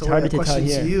hard to tell here. So the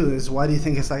question to you is, why do you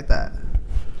think it's like that?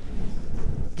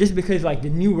 Just because like the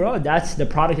new world, that's the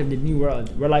product of the new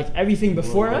world. Where like everything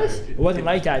before us, it wasn't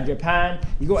like that. Japan,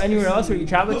 you go anywhere else where you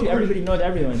travel to, everybody knows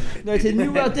everyone. No, it's a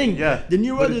new world thing. Yeah. The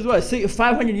new world is what,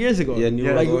 500 years ago. Yeah,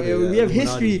 new like world. We have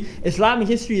history. Islamic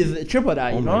history is triple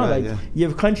that. You know, God, like you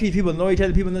have countries, people know each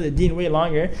other, people know the deen way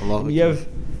longer. You have,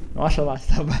 mashallah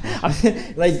stuff. I'm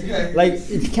saying, like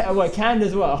it's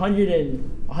Canada's what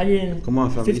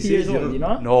 150 years old, you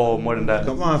know? No, more than that.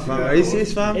 Come on, fam. Are you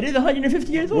serious, fam? It is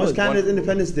 150 years old. What's Canada's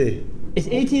Independence Day? It's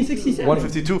 1867.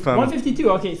 152, fam.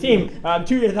 152. Okay, same.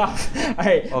 2 years off. All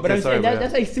right. Okay, but I'm sorry, saying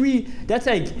that's like three. That's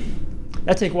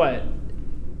like what?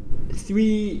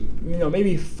 3,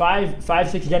 maybe 5,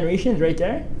 6 generations right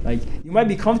there. Like you might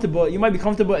be comfortable. You might be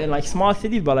comfortable in like small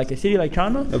cities, but like a city like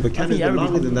Toronto. Yeah, but Canada's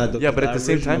longer than that. Yeah, but at the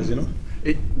same time,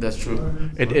 that's true.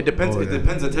 It depends. It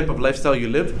depends the type of lifestyle you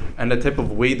live and the type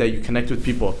of way that you connect with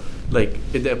people. Like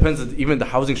it depends even the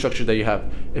housing structure that you have.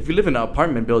 If you live in an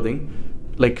apartment building,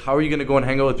 like how are you gonna go and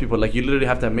hang out with people? Like you literally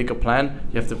have to make a plan.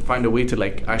 You have to find a way to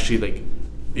like actually like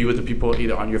be with the people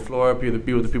either on your floor, be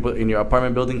with the people in your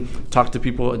apartment building, talk to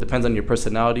people. It depends on your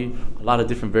personality, a lot of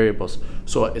different variables.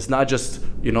 So it's not just,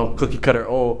 cookie cutter,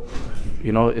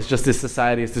 it's just this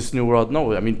society, it's this new world.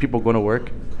 No, I mean, people go to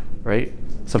work, right?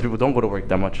 Some people don't go to work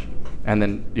that much. And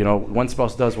then, one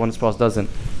spouse does, one spouse doesn't.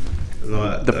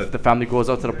 No, the family goes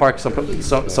out to the park. Some families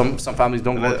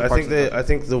don't go out to the park. I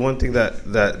think the one thing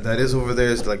that is over there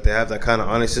is like they have that kind of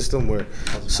honor system where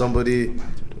somebody's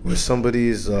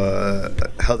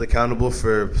held accountable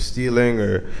for stealing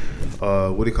or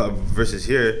versus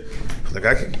here, like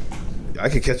I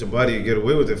could catch a body and get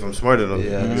away with it if I'm smart enough.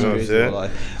 Yeah, you know what I'm saying?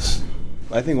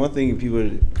 I think one thing people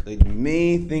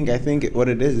may think, I think what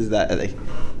it is that like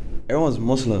everyone's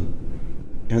Muslim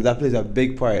that plays a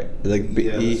big part. Like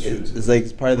it's like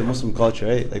it's part of the Muslim culture,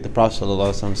 right? Like the Prophet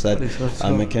ﷺ said,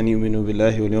 "Man kan yu'minu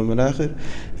billahi wal yawmil akhir,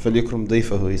 falyukrim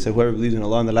dayfahu." He said, "Whoever believes in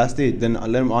Allah on the last day, then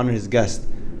let him honor his guest."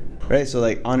 Right, so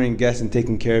like honoring guests and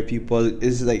taking care of people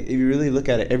is like, if you really look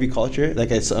at it, every culture,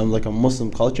 like it's like a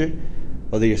Muslim culture,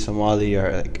 whether you're Somali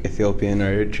or like Ethiopian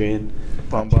or Eritrean,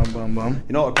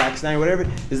 you know, or Pakistani, whatever,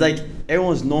 it's like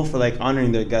everyone's known for like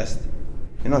honoring their guests,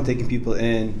 you know, taking people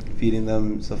in, feeding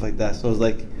them, stuff like that. So it's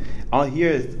like out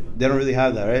here they don't really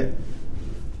have that, right?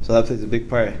 So that plays a big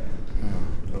part.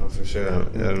 Oh, for sure,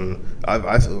 and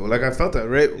I felt that,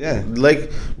 right? Yeah.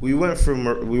 Like we went from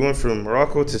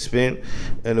Morocco to Spain,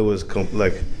 and it was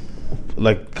completely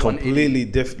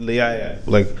different. Yeah.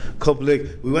 Like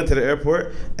completely. We went to the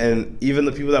airport, and even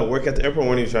the people that work at the airport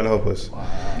weren't even trying to help us. Wow.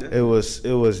 It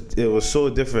was so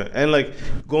different, and like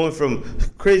going from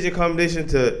crazy accommodation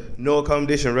to no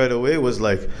accommodation right away was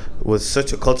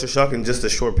such a culture shock in just a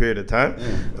short period of time.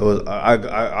 It was.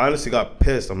 I honestly got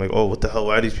pissed. I'm like, oh, what the hell?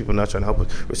 Why are these people not trying to help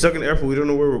us? We're stuck in the airport. We don't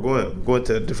know where we're going. We're going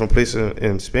to a different place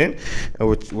in Spain, and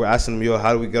we're asking them, yo,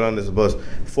 how do we get on this bus?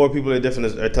 4 people are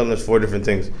telling us 4 different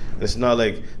things. And it's not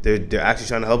like they're actually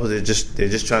trying to help us. They're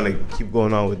just trying to keep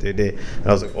going on with their day. And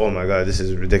I was like, oh my god, this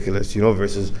is ridiculous, you know,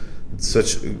 versus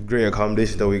such great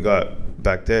accommodation that we got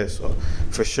back there. So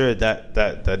for sure that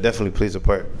definitely plays a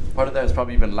part. Part of that is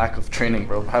probably even lack of training,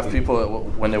 bro. Half people,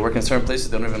 when they work in certain places,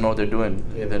 they don't even know what they're doing.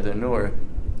 Either they're new or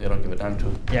they don't give a damn to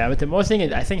it. Yeah, but the most thing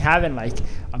is, I think having like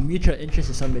a mutual interest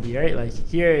in somebody, right? Like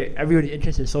here, everybody's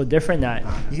interest is so different that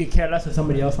you could care less what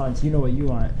somebody else wants. You know what you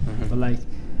want. But like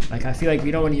I feel like,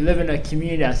 you know, when you live in a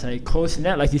community that's like close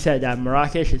knit, like you said, that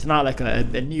Marrakesh, it's not like a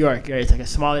New York, right? It's like a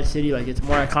smaller city, like it's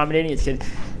more accommodating. It's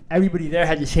everybody there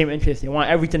has the same interest. They want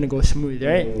everything to go smooth,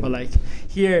 right? But like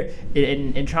here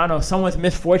in Toronto, someone's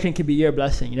misfortune could be your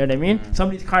blessing. You know what I mean?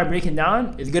 Somebody's car breaking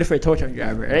down is good for a tow truck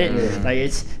driver, right? Like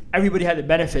it's everybody has a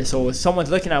benefit. So someone's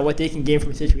looking at what they can gain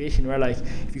from a situation where, like,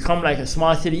 if you come like a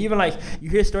small city, even like you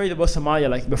hear stories about Somalia,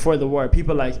 like before the war,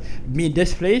 people like being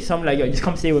displaced. Some like, yo, just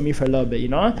come stay with me for a little bit, you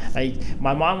know? Like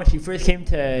my mom, when she first came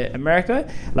to America,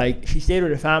 like she stayed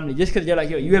with her family just because they're like,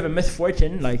 yo, you have a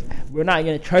misfortune. Like we're not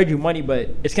gonna charge you money, but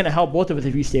it's gonna help both of us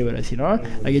if you stay with us, you know?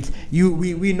 Like it's you.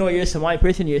 We know you're a Somali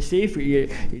person. You're safe.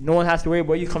 No one has to worry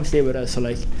about you. Come stay with us. So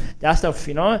like that stuff,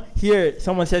 you know? Here,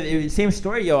 someone says same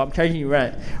story. Yo, I'm charging you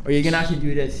rent, or you're gonna actually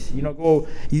do this. You know, go.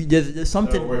 There's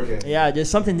something. Yeah, there's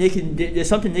something they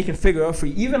can figure out for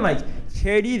you. Even like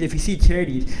charities. If you see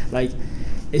charities, like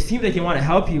it seems like they want to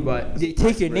help you, but they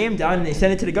take your name down and they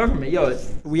send it to the government. Yo,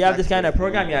 we have this kind of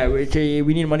program. Yeah,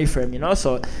 we need money for him. You know,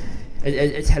 so.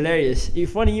 It's hilarious.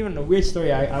 It's funny, even a weird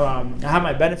story. I have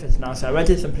my benefits now, so I went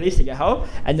to some place to get help,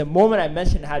 and the moment I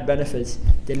mentioned I had benefits,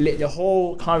 the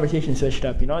whole conversation switched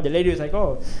up. You know, the lady was like,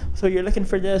 "Oh, so you're looking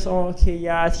for this? Oh, okay,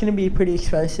 yeah, it's gonna be pretty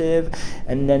expensive."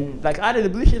 And then, like out of the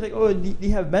blue, she's like, "Oh, do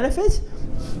you have benefits?"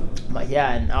 I'm like,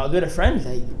 "Yeah." And I was with a friend.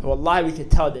 Like, wallahi, we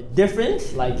could tell the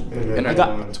difference. Like, I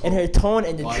got in her tone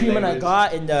and the treatment I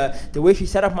got, and the way she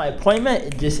set up my appointment.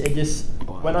 It just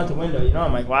went out the window. You know,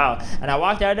 I'm like, wow. And I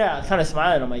walked out there. I was kind of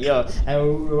smiling. I'm like, yo. And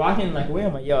we were walking like away.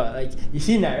 I'm like, yo, like you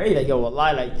seen that, right? Like, yo,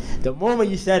 wallahi, like the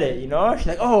moment you said it, you know, she's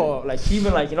like, oh, like she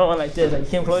even like, you know, went like this, like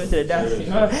came closer to the desk, you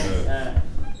know.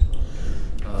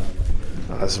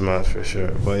 That's mad for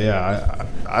sure. But yeah,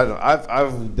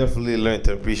 I've definitely learned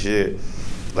to appreciate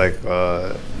like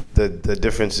the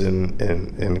difference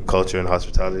in culture and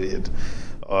hospitality. And,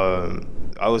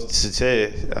 I was to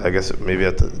say, I guess maybe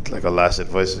at like a last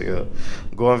advice,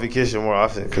 go on vacation more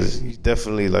often, because you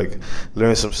definitely like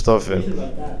learn some stuff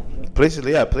and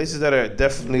places that are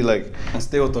definitely like, and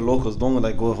stay with the locals. Don't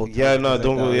like go hotels. Yeah, no,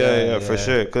 don't go. Yeah, for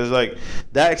sure. Because like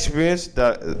that experience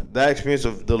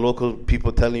of the local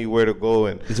people telling you where to go,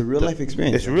 and it's a real life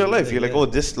experience. It's real life. You're like, oh,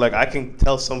 this, like I can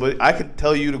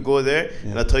tell you to go there,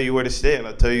 and I'll tell you where to stay, and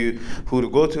I'll tell you who to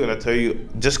go to, and I'll tell you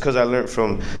just because I learned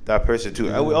from that person too.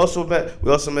 And we also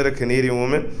met a Canadian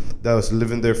woman that was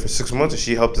living there for 6 months, and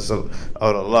she helped us out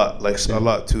a lot, like a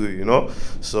lot too, you know.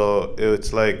 So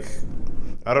it's like,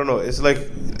 I don't know. It's like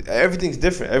everything's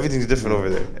different. Everything's different over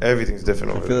there. Everything's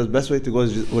different over there. I feel the best way to go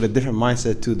is just with a different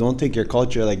mindset too. Don't take your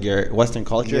culture, like your Western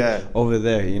culture, over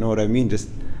there. You know what I mean? Just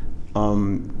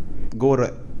go with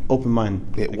an open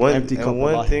mind. Yeah, like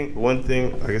one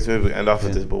thing. I guess maybe we end off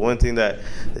with this. But one thing that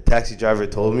the taxi driver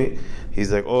told me,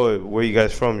 he's like, "Oh, where you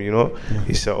guys from?" You know? Yeah.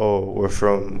 He said, "Oh, we're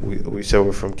from." We said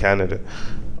we're from Canada.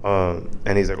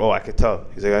 And he's like, "Oh, I could tell."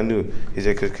 He's like, "I knew." He's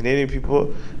like, "Because Canadian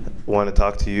people want to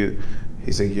talk to you."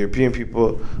 He's like, "European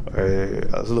people are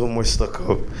a little more stuck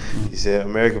up." He said,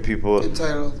 "American people."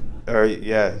 Entitled. Or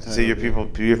yeah, say your people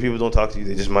don't talk to you;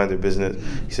 they just mind their business.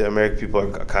 He said American people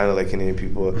are kind of like Canadian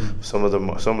people. Some of them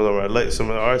are like, some of them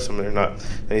are, some of them are not.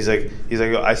 And he's like,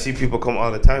 yo, I see people come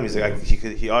all the time. He's like,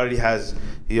 he already has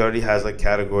like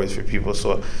categories for people.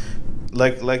 So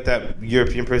like that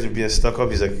European person being stuck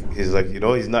up. He's like, you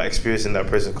know, he's not experiencing that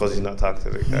person because he's not talking to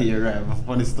like that. You're right. I have a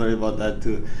funny story about that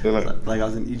too. Like I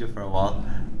was in Egypt for a while,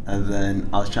 and then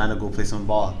I was trying to go play some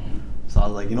ball. So I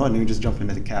was like, you know what? Let me just jump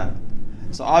into the cab.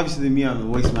 So obviously me, I'm a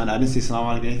voice man. I didn't say salam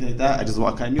alaikum or anything like that. I just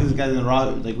walked. I knew this guy's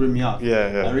gonna rip me off.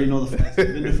 Yeah. I already know the facts. I've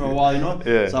been there for a while, you know.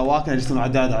 Yeah. So I walk and I just tell him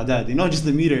adad, you know, just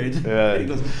the meter. Yeah. He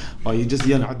goes, oh, you just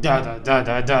yelling adad.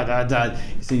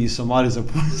 He said, you Somalis are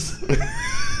pussies.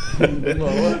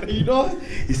 You know,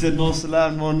 he said no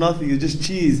salam, no nothing. It's just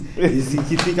cheese. He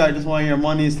think I just want your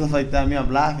money and stuff like that. Me,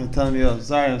 I'm laughing, telling me, I'm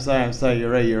sorry. You're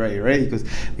right. Because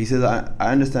he says,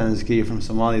 I understand this kid. You're from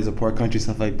Somalia, it's a poor country,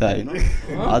 stuff like that. You know.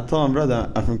 I told him,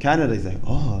 brother, I'm from Canada. He's like,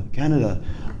 oh, Canada.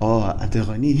 Oh,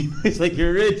 he's like,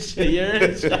 you're rich. I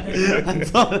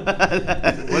told him,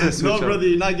 no, brother,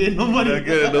 you're not getting no money. Not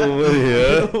getting no money,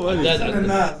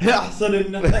 yeah.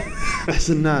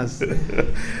 Hassan Nas.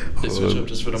 They switch up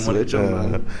just for the money.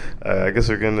 I guess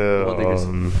we're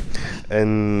gonna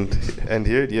end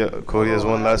here. Yeah, Cody has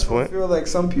one last point. I feel like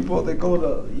some people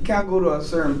you can't go to a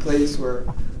certain place where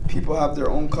people have their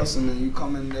own custom and you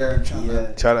come in there and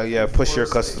try to push your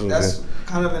customs. That's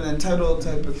kind of an entitled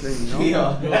type of thing, you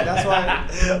know? Yeah. That's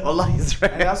why Allah is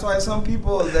right. And that's why some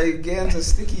people, they get into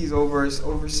stickies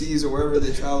overseas or wherever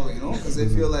they travel, you know? Because they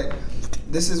feel like,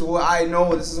 this is what I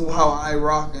know, this is how I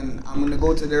rock, and I'm going to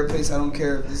go to their place, I don't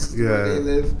care if this is where they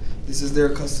live, this is their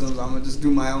customs, I'm going to just do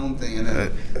my own thing. And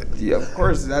then, of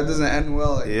course, that doesn't end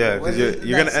well. Like, because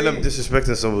you're going to end up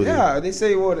disrespecting somebody. Yeah, they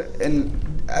say,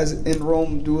 as in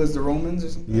Rome, do as the Romans or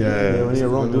something? Yeah, when you're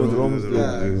in Rome, do as the Romans do.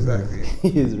 Yeah, exactly.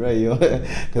 He's right, yo. Because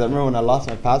I remember when I lost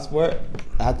my passport,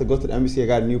 I had to go to the embassy, I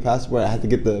got a new passport, I had to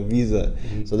get the visa.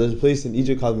 So there's a place in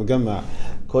Egypt called Mugamma.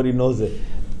 Cody knows it.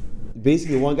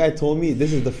 Basically, one guy told me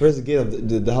this is the first gate of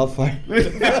the hellfire.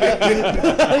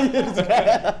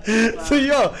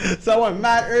 So I went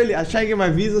mad early. I was trying to get my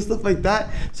visa, stuff like that.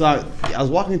 So I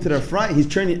was walking to the front. He's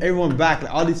turning everyone back,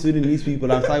 like all these Sudanese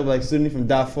people. I'm talking about like Sudanese from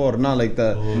Darfur, not like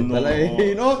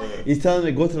you know. He's telling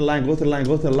me go to the line.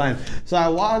 So I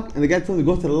walk, and the guy told me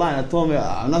go to the line. I told him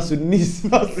I'm not Sudanese.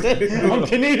 I'm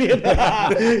Canadian.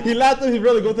 He laughed at me,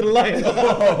 brother. Go to the line.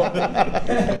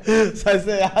 So I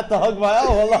said I had to hug my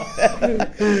elbow.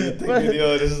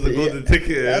 Yo, this is the golden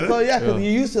ticket. Yeah, because you're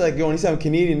used to like when you say I'm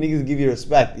Canadian, niggas give you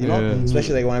respect, you know.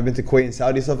 Especially like when I've been to Kuwait and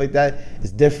Saudi, stuff like that.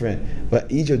 It's different. But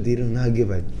Egypt, they do not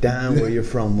give a damn where you're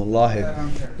from. Wallahi,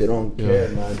 they don't care,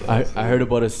 man. I heard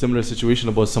about a similar situation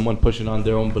about someone pushing on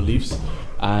their own beliefs,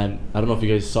 and I don't know if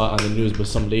you guys saw it on the news, but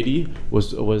some lady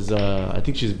was I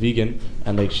think she's vegan,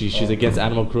 and like she's against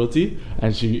animal cruelty,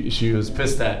 and she was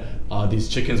pissed that these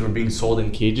chickens were being sold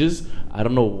in cages. I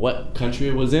don't know what country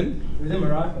it was in. It was in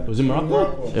Morocco. It was in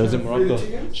Morocco? It was in Morocco.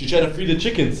 She tried to free the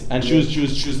chickens, and she was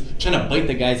trying to bite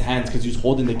the guy's hands because he was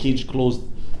holding the cage closed.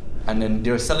 And then they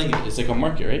were selling it. It's like a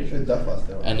market, right?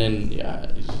 And then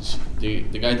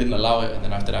the guy didn't allow it, and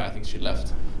then after that I think she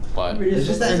left. But it's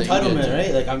just that entitlement,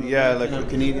 right? Like I'm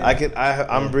Canadian.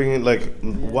 I'm bringing like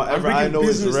whatever I know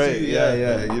is right.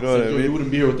 Yeah. You know what I mean? You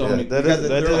wouldn't be here without me. That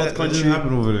doesn't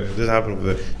happen over there. It doesn't happen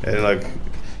over there. And like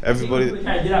everybody. People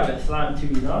kind of did that with Islam too,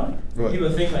 you know. What?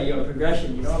 People think like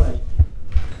progression, you know, like.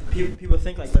 People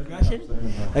think like progression.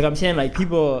 Like I'm saying, like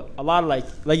people, a lot of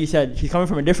like you said, she's coming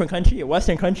from a different country, a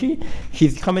Western country.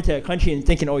 She's coming to a country and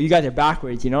thinking, oh, you guys are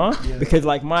backwards, you know? Yeah. Because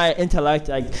like my intellect,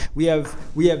 like we have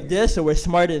this, so we're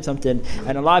smarter than something.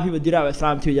 And a lot of people do that with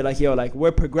Islam too. They're like, yo, like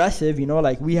we're progressive, you know?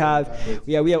 Like we have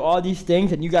all these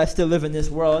things, and you guys still live in this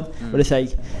world. But it's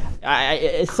like,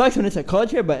 it sucks when it's a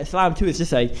culture, but Islam too. It's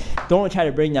just like, don't try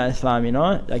to bring down Islam, you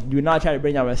know? Like do not try to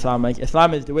bring down Islam. Like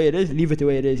Islam is the way it is. Leave it the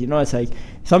way it is, you know? It's like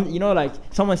you know, like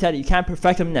someone said, you can't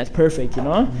perfect something that's perfect, you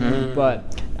know.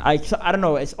 But I don't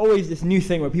know. It's always this new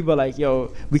thing where people are like,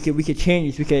 yo, we could change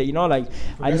this. We could, you know, like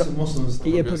progressive Muslims.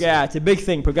 Yeah, it's a big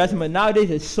thing, progressive. But nowadays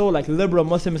it's so like liberal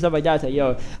Muslim and stuff like that. It's like,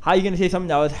 yo, how are you gonna say something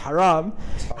that was haram?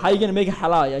 How are you gonna make it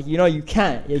halal? Like, you know, you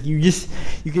can't. Like,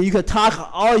 you could talk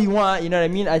all you want. You know what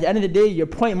I mean? At the end of the day, your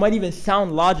point might even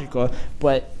sound logical,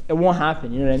 but it won't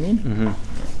happen. You know what I mean? Mm-hmm.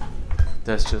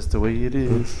 That's just the way it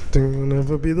is. Things will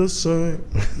never be the same.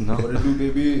 No. What to do,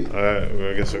 baby? Alright,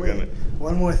 well, I guess we're gonna.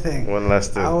 One more thing. One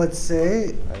last thing. I would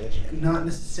say, not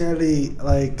necessarily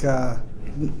like the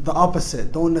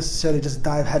opposite. Don't necessarily just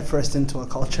dive headfirst into a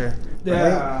culture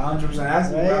Yeah, 100%. That's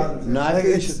the Right? balance. No, I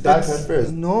think you should start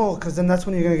first. No, because then that's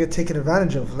when you're gonna get taken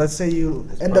advantage of. Let's say you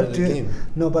end part up of the doing game.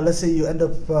 no, but let's say you end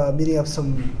up meeting up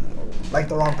some like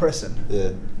the wrong person, Yeah.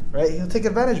 right? He'll take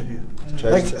advantage of you. Try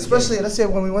Like to- especially let's say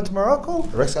when we went to Morocco,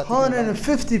 Rex got taken advantage.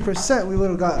 150% we would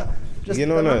have got. Just You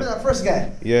know remember that. that first guy.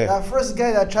 Yeah. That first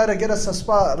guy that tried to get us a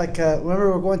spot. Like remember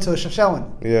we were going to Shashawan.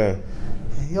 Yeah.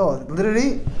 Yo,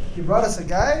 literally, he brought us a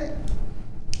guy,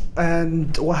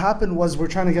 and what happened was we're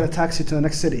trying to get a taxi to the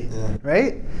next city,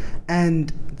 right?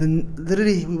 And then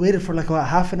literally we waited for like about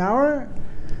half an hour,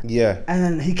 Yeah. and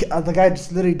then the guy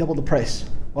just literally doubled the price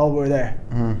while we were there.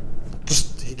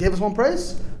 Just he gave us one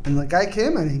price, and the guy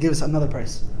came and he gave us another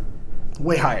price,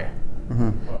 way higher,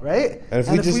 right? And if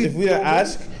we didn't go in-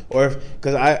 ask, or if,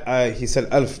 because he said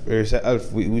elf, or he said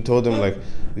elf, we told him like,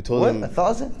 we told him.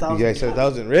 1,000? Yeah, he said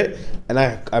 1,000, right? And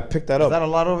I picked that Is up. that a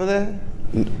lot over there?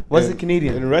 What's In- it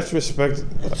Canadian? In retrospect,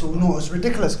 it's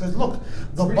ridiculous because look,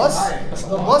 the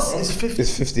bus is 50.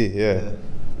 it's 50, yeah.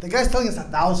 The guy's telling us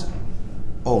 1,000.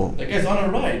 Oh. That guy's on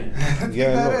a ride.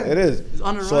 Yeah, no, it is. He's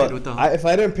on a So ride with the. if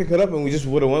I didn't pick it up and we just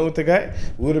would have went with the guy,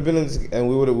 we would have been in this, and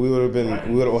we would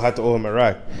have had to owe him a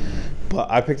rack. But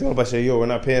I picked him up. I said, "Yo, we're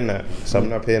not paying that. So I'm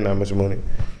not paying that much money."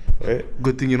 Right?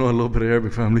 Good thing you know a little bit of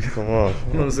Arabic, family. Come on.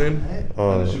 You know what I'm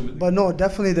saying? But no,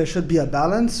 definitely there should be a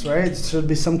balance, right? There should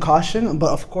be some caution,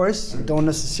 but of course, don't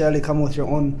necessarily come with your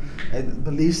own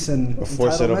beliefs and Or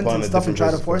force it entitlements upon and a stuff and try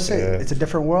different to force person, it. yeah. It's a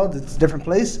different world. It's a different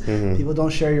place. People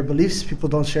don't share your beliefs. People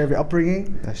don't share your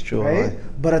upbringing. That's true. Right?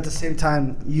 But at the same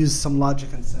time, use some logic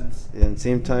and sense. Yeah, and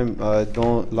same time,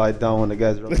 don't lie down when the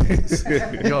guy's rubbing.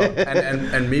 Yo,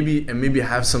 and maybe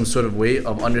have some sort of way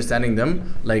of understanding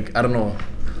them. Like, I don't know.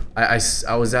 I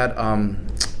was at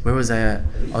where was I at?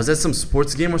 I was at some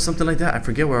sports game or something like that. I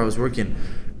forget where I was working,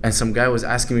 and some guy was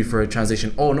asking me for a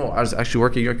translation. Oh no, I was actually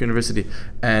working at York University,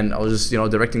 and I was just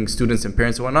directing students and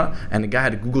parents and whatnot. And the guy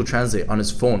had Google Translate on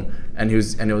his phone, and it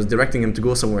was directing him to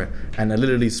go somewhere. And I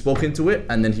literally spoke into it,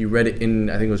 and then he read it in,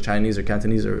 I think it was Chinese or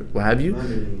Cantonese or what have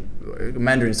you.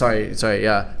 Mandarin, sorry,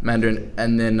 yeah, Mandarin.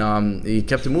 And then he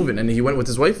kept it moving, and he went with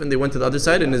his wife, and they went to the other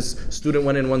side, and his student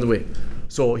went in one way.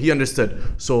 So he understood.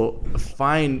 So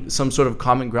find some sort of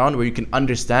common ground where you can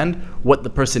understand what the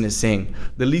person is saying.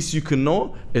 The least you can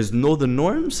know is know the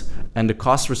norms and the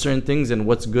cost for certain things and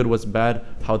what's good, what's bad,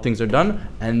 how things are done,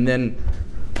 and then,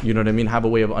 you know what I mean, have a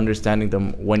way of understanding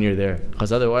them when you're there.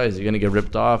 Because otherwise you're gonna get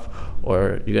ripped off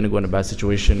or you're gonna go in a bad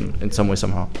situation in some way,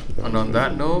 somehow. And on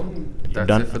that note, that's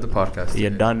done? it for the podcast. You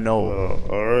done know.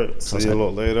 All right. See you a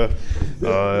lot later.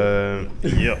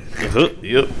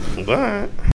 Yep. Bye.